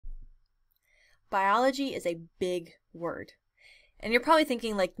biology is a big word. And you're probably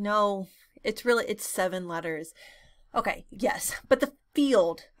thinking like, no, it's 7 letters. Okay, yes, but the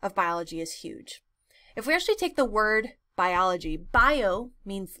field of biology is huge. If we actually take the word biology, bio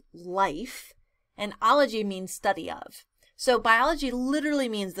means life, and ology means study of. So biology literally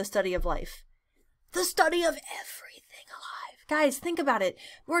means the study of life. The study of everything alive. Guys, think about it.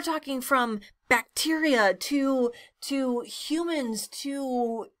 We're talking from bacteria to humans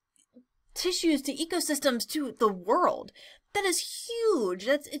to tissues to ecosystems to the world. That is huge.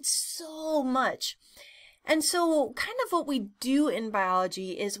 It's so much. And so kind of what we do in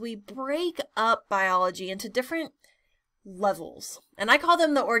biology is we break up biology into different levels. And I call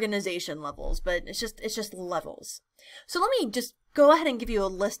them the organization levels, but it's just levels. So let me just go ahead and give you a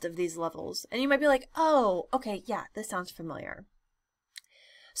list of these levels. And you might be like, oh, okay, yeah, this sounds familiar.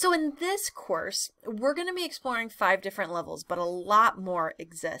 So in this course, we're going to be exploring 5 different levels, but a lot more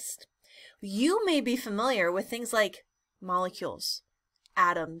exist. You may be familiar with things like molecules,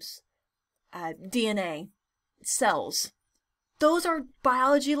 atoms, DNA, cells. Those are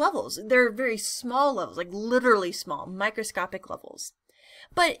biology levels. They're very small levels, like literally small, microscopic levels.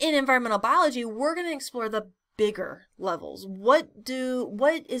 But in environmental biology, we're going to explore the bigger levels. What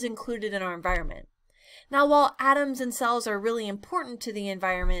is included in our environment? Now, while atoms and cells are really important to the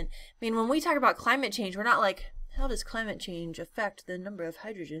environment, I mean, when we talk about climate change, we're not like, how does climate change affect the number of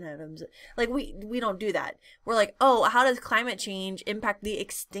hydrogen atoms? Like, we don't do that. We're like, oh, how does climate change impact the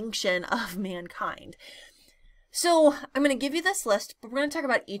extinction of mankind? So I'm going to give you this list, but we're going to talk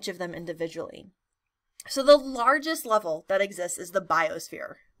about each of them individually. So the largest level that exists is the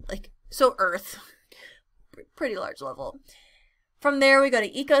biosphere. So Earth, pretty large level. From there, we go to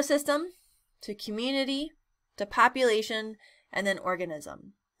ecosystem, to community, to population, and then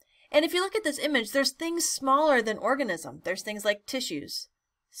organism. And if you look at this image, there's things smaller than organism. There's things like tissues,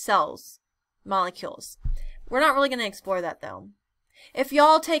 cells, molecules. We're not really going to explore that though. If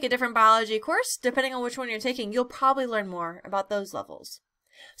y'all take a different biology course, depending on which one you're taking, you'll probably learn more about those levels.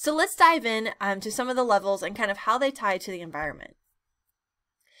 So let's dive in to some of the levels and kind of how they tie to the environment.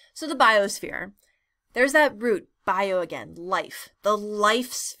 So the biosphere, there's that root, bio again, life, the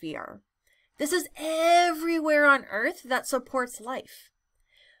life sphere. This is everywhere on Earth that supports life.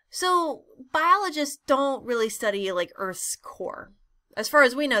 So biologists don't really study like Earth's core. As far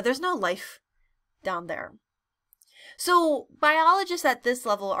as we know, there's no life down there. So biologists at this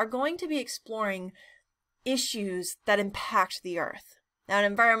level are going to be exploring issues that impact the Earth. Now in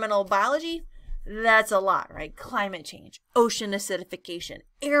environmental biology, that's a lot, right? Climate change, ocean acidification,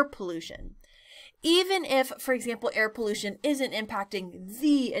 air pollution. Even if, for example, air pollution isn't impacting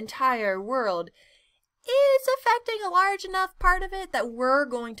the entire world, it's affecting a large enough part of it that we're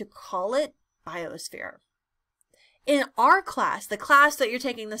going to call it biosphere. In our class, the class that you're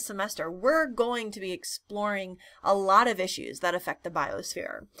taking this semester, we're going to be exploring a lot of issues that affect the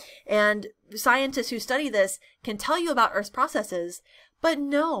biosphere. And scientists who study this can tell you about Earth's processes, but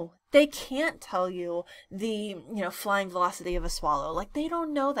no, they can't tell you the, flying velocity of a swallow. Like, they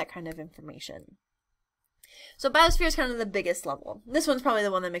don't know that kind of information. So biosphere is kind of the biggest level. This one's probably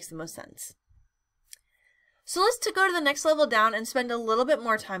the one that makes the most sense. So let's go to the next level down and spend a little bit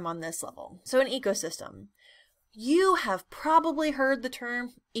more time on this level. So an ecosystem. You have probably heard the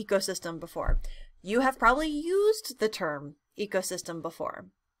term ecosystem before. You have probably used the term ecosystem before.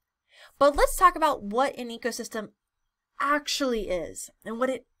 But let's talk about what an ecosystem actually is and what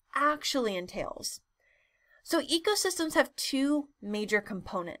it actually entails. So ecosystems have 2 major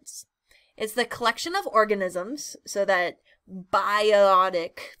components. It's the collection of organisms, so that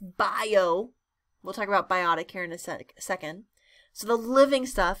biotic, we'll talk about biotic here in a second. So the living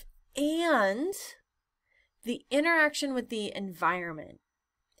stuff and the interaction with the environment.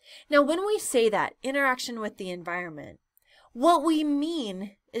 Now, when we say that, interaction with the environment, what we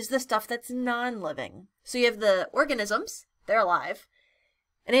mean is the stuff that's non-living. So you have the organisms, they're alive,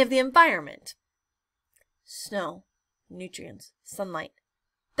 and you have the environment. Snow, nutrients, sunlight.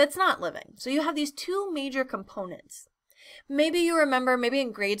 That's not living. So you have these 2 major components. Maybe you remember, maybe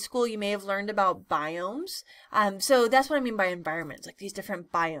in grade school you may have learned about biomes. So that's what I mean by environments, like these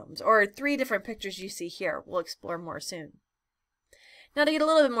different biomes, or 3 different pictures you see here. We'll explore more soon. Now to get a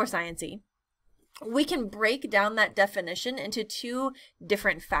little bit more sciencey, we can break down that definition into 2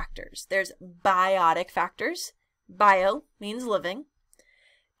 different factors. There's biotic factors. Bio means living.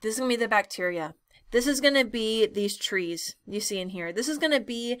 This is going to be the bacteria. This is going to be these trees you see in here. This is going to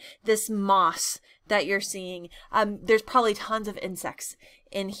be this moss that you're seeing. There's probably tons of insects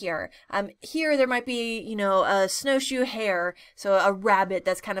in here. Here there might be, a snowshoe hare, so a rabbit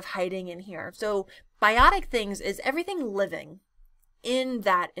that's kind of hiding in here. So biotic things is everything living. in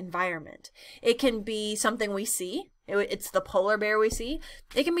that environment. It can be something we see. It's the polar bear we see.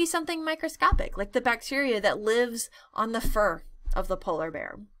 It can be something microscopic, like the bacteria that lives on the fur of the polar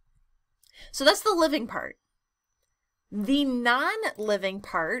bear. So that's the living part. The non-living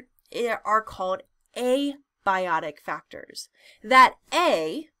part are called abiotic factors. That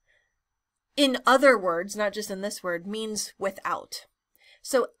A, in other words, not just in this word, means without.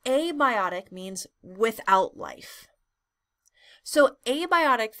 So abiotic means without life. So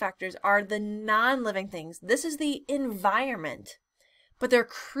abiotic factors are the non-living things. This is the environment, but they're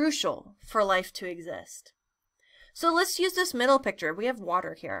crucial for life to exist. So let's use this middle picture. We have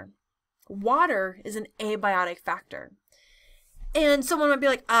water here. Water is an abiotic factor. And someone might be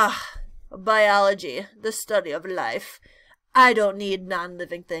like, biology, the study of life. I don't need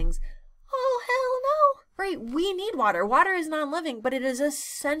non-living things. Oh, hell no. Right, we need water. Water is non-living, but it is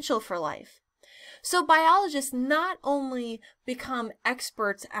essential for life. So biologists not only become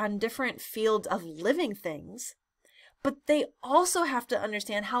experts on different fields of living things, but they also have to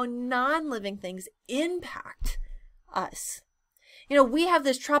understand how non-living things impact us. You know, we have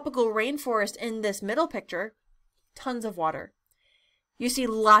this tropical rainforest in this middle picture, tons of water. You see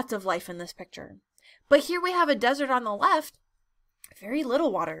lots of life in this picture. But here we have a desert on the left, very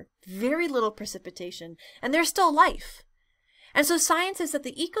little water, very little precipitation, and there's still life. And so scientists at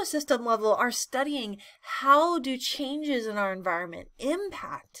the ecosystem level are studying how do changes in our environment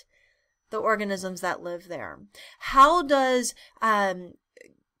impact the organisms that live there. How does the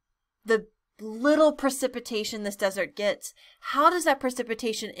little precipitation this desert gets, how does that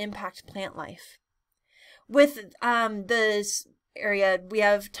precipitation impact plant life? With this area, we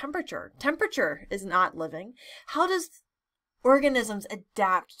have temperature. Temperature is not living. How does organisms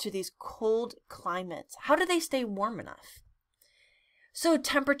adapt to these cold climates? How do they stay warm enough? So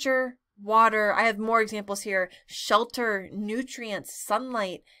temperature, water, I have more examples here, shelter, nutrients,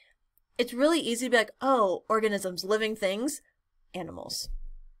 sunlight. It's really easy to be like, oh, organisms, living things, animals.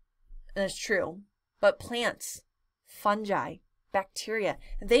 And it's true. But plants, fungi, bacteria,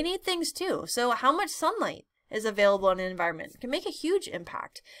 they need things too. So how much sunlight is available in an environment can make a huge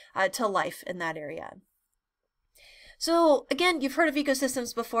impact to life in that area. So again, you've heard of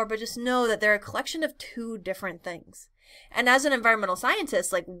ecosystems before, but just know that they're a collection of two different things. And as an environmental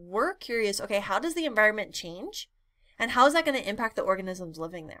scientist, like we're curious, okay, how does the environment change? And how is that going to impact the organisms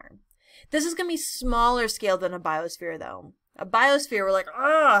living there? This is going to be smaller scale than a biosphere though. A biosphere, we're like,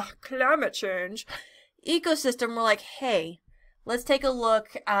 climate change. Ecosystem, we're like, hey, let's take a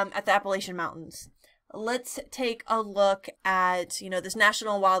look at the Appalachian Mountains. Let's take a look at, this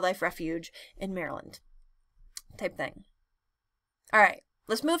National Wildlife Refuge in Maryland type thing. All right,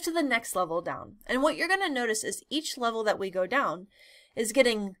 let's move to the next level down. And what you're going to notice is each level that we go down is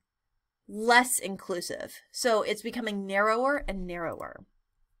getting less inclusive. So it's becoming narrower and narrower.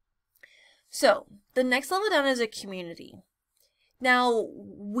 So the next level down is a community. Now,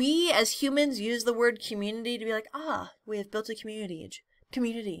 we as humans use the word community to be like, we have built a community.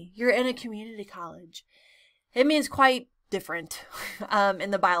 Community. You're in a community college. It means quite different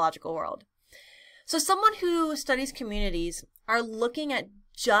in the biological world. So someone who studies communities are looking at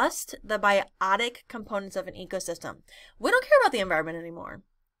just the biotic components of an ecosystem. We don't care about the environment anymore.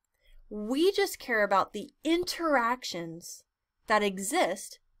 We just care about the interactions that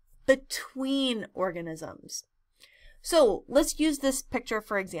exist between organisms. So let's use this picture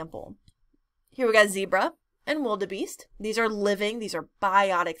for example. Here we got zebra and wildebeest. These are living, these are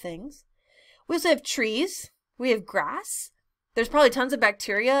biotic things. We also have trees, we have grass. There's probably tons of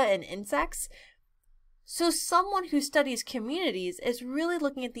bacteria and insects. So someone who studies communities is really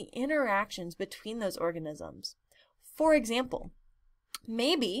looking at the interactions between those organisms. For example,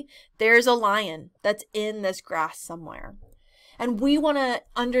 maybe there's a lion that's in this grass somewhere. And we want to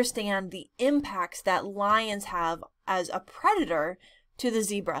understand the impacts that lions have as a predator to the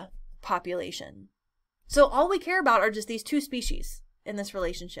zebra population. So all we care about are just these two species in this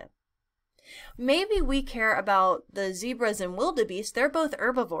relationship. Maybe we care about the zebras and wildebeest. They're both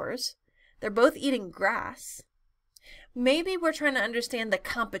herbivores. They're both eating grass. Maybe we're trying to understand the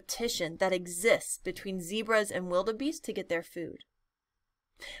competition that exists between zebras and wildebeest to get their food.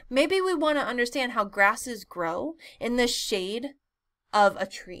 Maybe we want to understand how grasses grow in the shade of a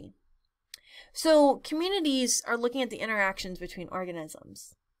tree. So communities are looking at the interactions between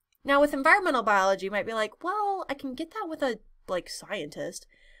organisms. Now with environmental biology, you might be like, well, I can get that with a scientist,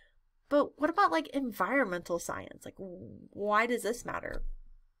 but what about environmental science? Why does this matter?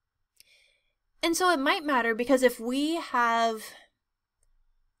 And so it might matter because if we have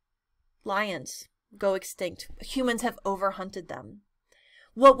lions go extinct, humans have overhunted them,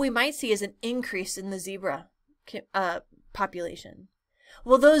 what we might see is an increase in the zebra population?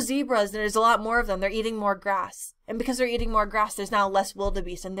 Well, those zebras, there's a lot more of them. They're eating more grass. And because they're eating more grass, there's now less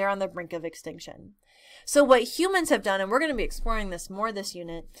wildebeest, and they're on the brink of extinction. So what humans have done, and we're going to be exploring this more this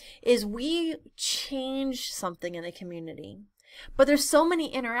unit, is we change something in a community. But there's so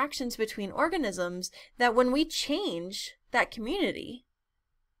many interactions between organisms that when we change that community,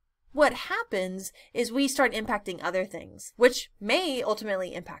 what happens is we start impacting other things, which may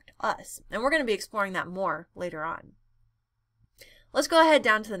ultimately impact us. And we're going to be exploring that more later on. Let's go ahead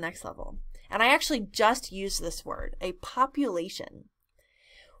down to the next level. And I actually just used this word, a population.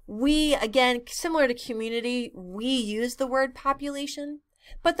 We, again, similar to community, we use the word population,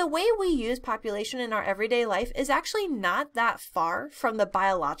 but the way we use population in our everyday life is actually not that far from the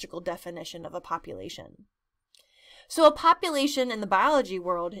biological definition of a population. So a population in the biology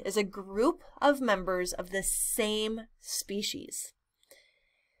world is a group of members of the same species.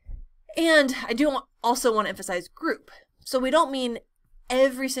 And I do also want to emphasize group. So we don't mean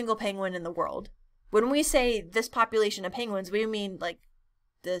every single penguin in the world. When we say this population of penguins, we mean like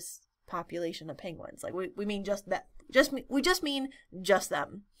this population of penguins. Like we mean just that. We just mean just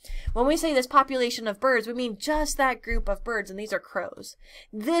them. When we say this population of birds, we mean just that group of birds, and these are crows.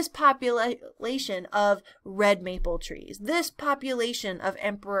 This population of red maple trees. This population of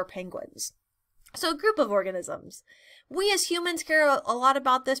emperor penguins. So a group of organisms. We as humans care a lot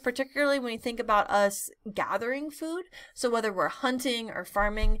about this, particularly when you think about us gathering food. So whether we're hunting or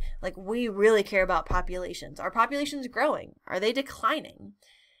farming, like we really care about populations. Are populations growing? Are they declining?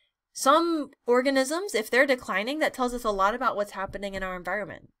 Some organisms, if they're declining, that tells us a lot about what's happening in our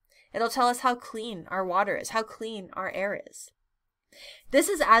environment. It'll tell us how clean our water is, how clean our air is. This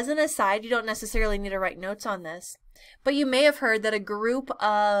is as an aside, you don't necessarily need to write notes on this, but you may have heard that a group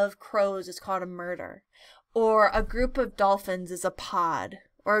of crows is called a murder, or a group of dolphins is a pod,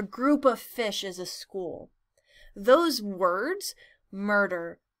 or a group of fish is a school. Those words,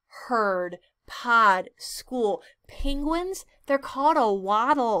 murder, herd, pod, school, penguins, they're called a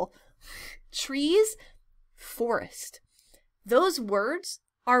wattle. Trees, forest. Those words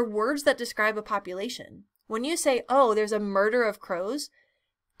are words that describe a population. When you say, oh, there's a murder of crows,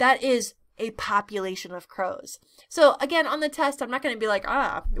 that is a population of crows. So again, on the test, I'm not going to be like,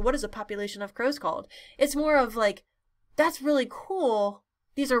 what is a population of crows called? It's more of like, that's really cool.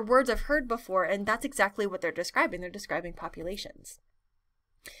 These are words I've heard before, and that's exactly what they're describing. They're describing populations.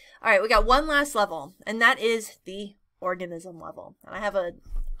 All right, we got one last level, and that is the organism level. And I have a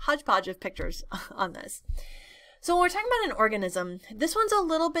hodgepodge of pictures on this. So when we're talking about an organism, this one's a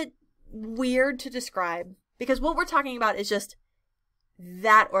little bit weird to describe because what we're talking about is just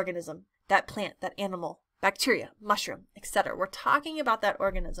that organism, that plant, that animal, bacteria, mushroom, etc. We're talking about that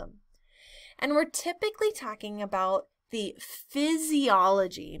organism. And we're typically talking about the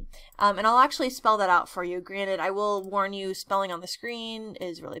physiology. And I'll actually spell that out for you. Granted, I will warn you, spelling on the screen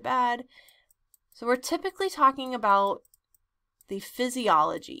is really bad. So we're typically talking about the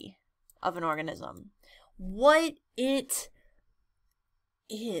physiology of an organism, what it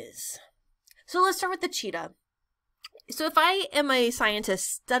is. So let's start with the cheetah. So if I am a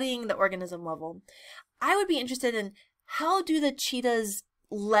scientist studying the organism level, I would be interested in how do the cheetah's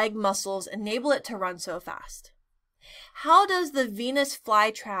leg muscles enable it to run so fast? How does the Venus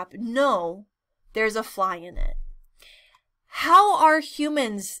flytrap know there's a fly in it? How are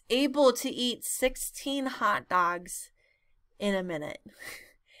humans able to eat 16 hot dogs in a minute?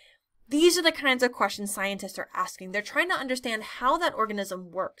 These are the kinds of questions scientists are asking. They're trying to understand how that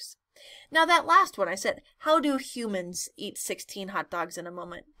organism works. Now that last one, I said, how do humans eat 16 hot dogs in a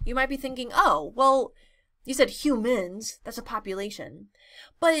moment? You might be thinking, oh, well, you said humans, that's a population.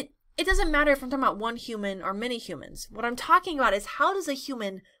 But it doesn't matter if I'm talking about one human or many humans. What I'm talking about is how does a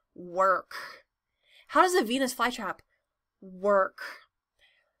human work? How does a Venus flytrap work?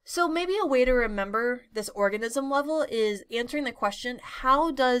 So maybe a way to remember this organism level is answering the question,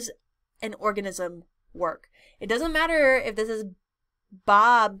 how does an organism work? It doesn't matter if this is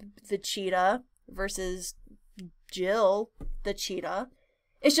Bob the cheetah versus Jill the cheetah.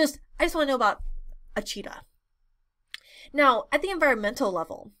 It's just, I just want to know about a cheetah. Now, at the environmental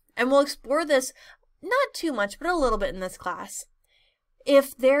level, and we'll explore this not too much, but a little bit in this class,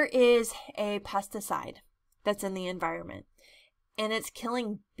 if there is a pesticide that's in the environment and it's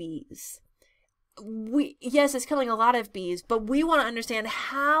killing bees, yes, it's killing a lot of bees, but we want to understand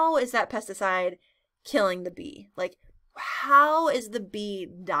how is that pesticide killing the bee? Like, how is the bee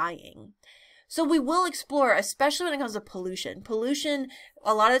dying? So we will explore, especially when it comes to pollution. Pollution,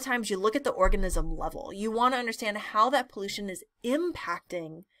 a lot of times you look at the organism level. You want to understand how that pollution is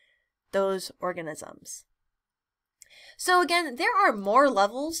impacting those organisms. So again, there are more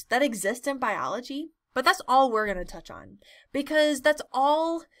levels that exist in biology, But that's all we're going to touch on, because that's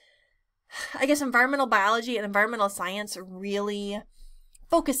all, I guess, environmental biology and environmental science really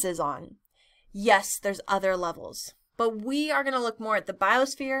focuses on. Yes, there's other levels, but we are going to look more at the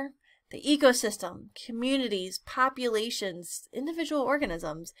biosphere, the ecosystem, communities, populations, individual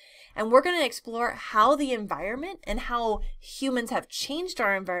organisms, and we're going to explore how the environment and how humans have changed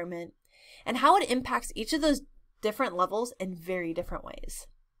our environment and how it impacts each of those different levels in very different ways.